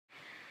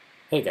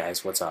Hey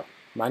guys, what's up?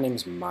 My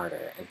name's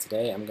Martyr, and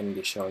today I'm going to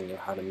be showing you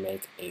how to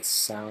make a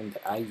sound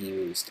that I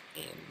used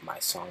in my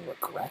song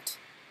Regret.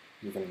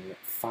 You can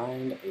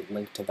find a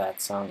link to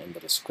that song in the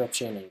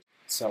description.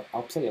 So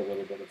I'll play a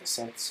little bit of the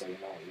synth so you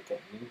know what you're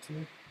getting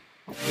into.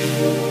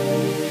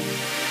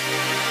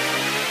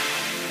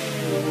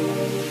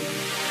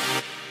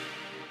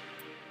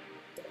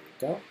 There we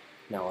go.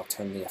 Now I'll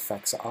turn the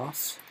effects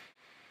off.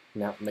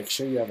 Now make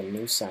sure you have a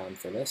new sound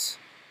for this.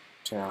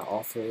 Turn on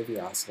all three of the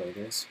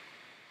oscillators.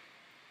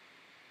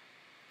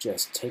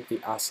 Just take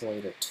the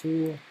oscillator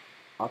 2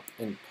 up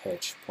in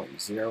pitch,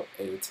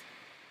 0.08,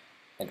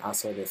 and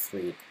oscillator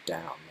 3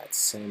 down, that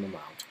same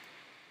amount.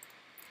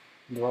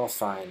 They're all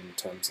fine in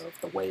terms of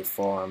the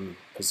waveform,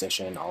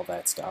 position, all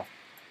that stuff.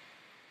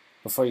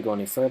 Before you go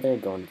any further,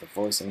 go into the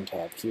voicing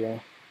tab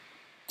here,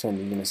 turn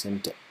the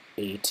unison to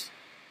 8,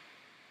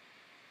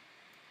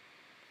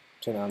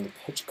 turn on the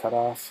pitch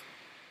cutoff,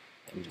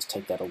 and just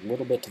take that a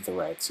little bit to the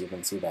right so you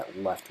can see that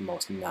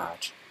leftmost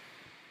notch.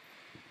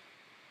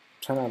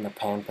 Turn on the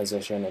pan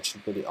position. It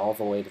should be all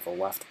the way to the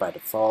left by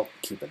default.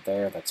 Keep it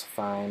there, that's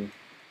fine.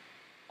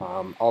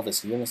 All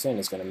this unison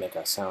is going to make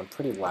us sound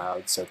pretty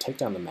loud, so take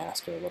down the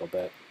master a little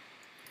bit.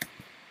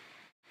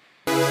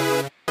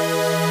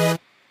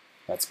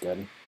 That's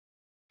good.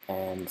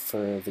 And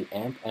for the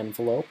amp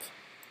envelope,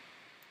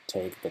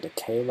 take the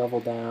decay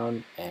level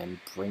down and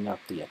bring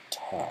up the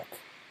attack.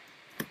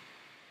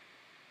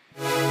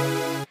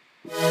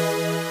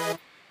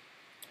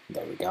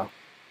 There we go.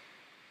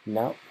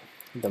 Now,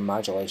 the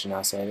modulation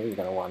oscillator you're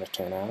going to want to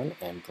turn on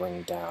and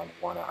bring down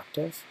 1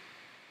 octave.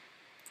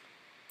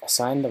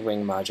 Assign the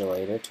ring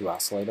modulator to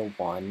oscillator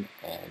 1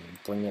 and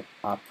bring it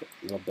up a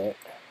little bit.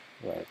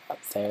 Right up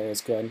there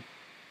is good.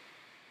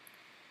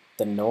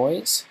 The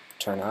noise,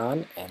 turn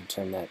on and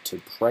turn that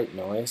to bright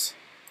noise.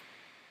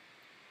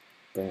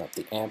 Bring up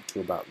the amp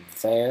to about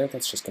there.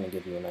 That's just going to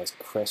give you a nice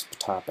crisp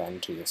top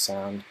end to your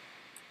sound.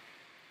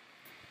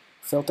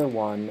 Filter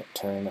 1,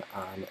 turn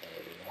on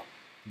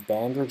a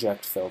band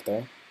reject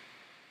filter.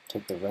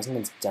 Take the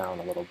resonance down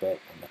a little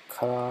bit and the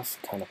cutoff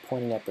kind of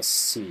pointing at the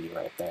C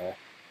right there.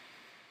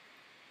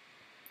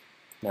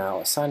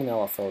 Now assign an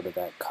LFO to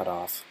that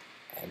cutoff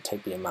and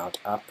take the amount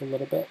up a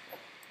little bit.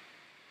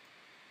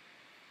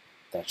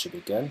 That should be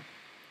good.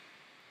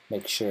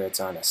 Make sure it's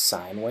on a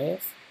sine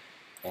wave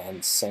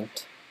and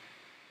synced.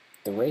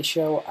 The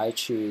ratio I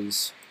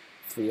choose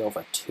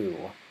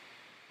 3/2,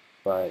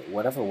 but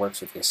whatever works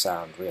with your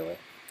sound really.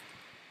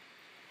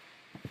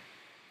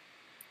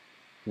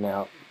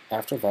 Now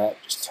after that,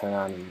 just turn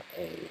on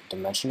a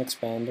dimension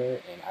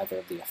expander in either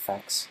of the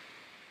effects.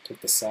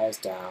 Take the size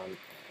down and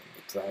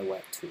the dry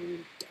wet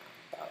to down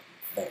about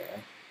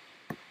there.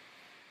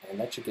 And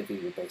that should give you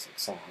your basic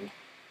sound.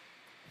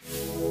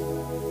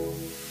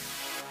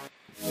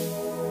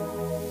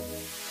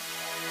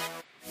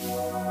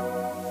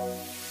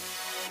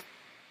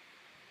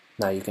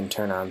 Now you can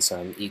turn on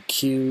some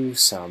EQ,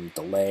 some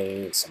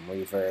delay, some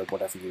reverb,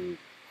 whatever you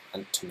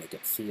want to make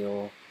it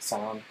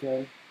sound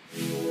good.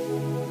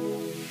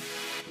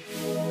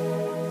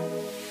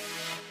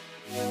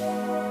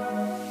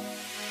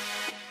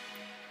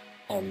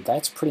 And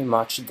that's pretty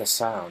much the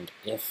sound.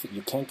 If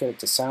you can't get it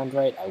to sound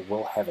right, I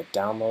will have a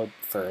download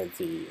for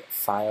the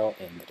file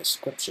in the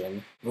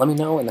description. Let me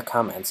know in the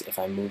comments if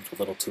I moved a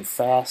little too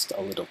fast,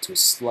 a little too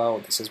slow.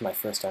 This is my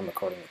first time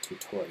recording a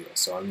tutorial,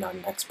 so I'm not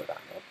an expert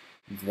on it.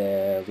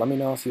 Let me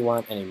know if you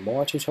want any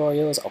more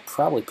tutorials. I'll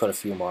probably put a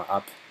few more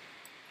up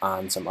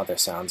on some other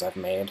sounds I've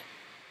made.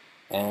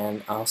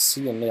 And I'll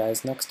see you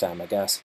guys next time, I guess.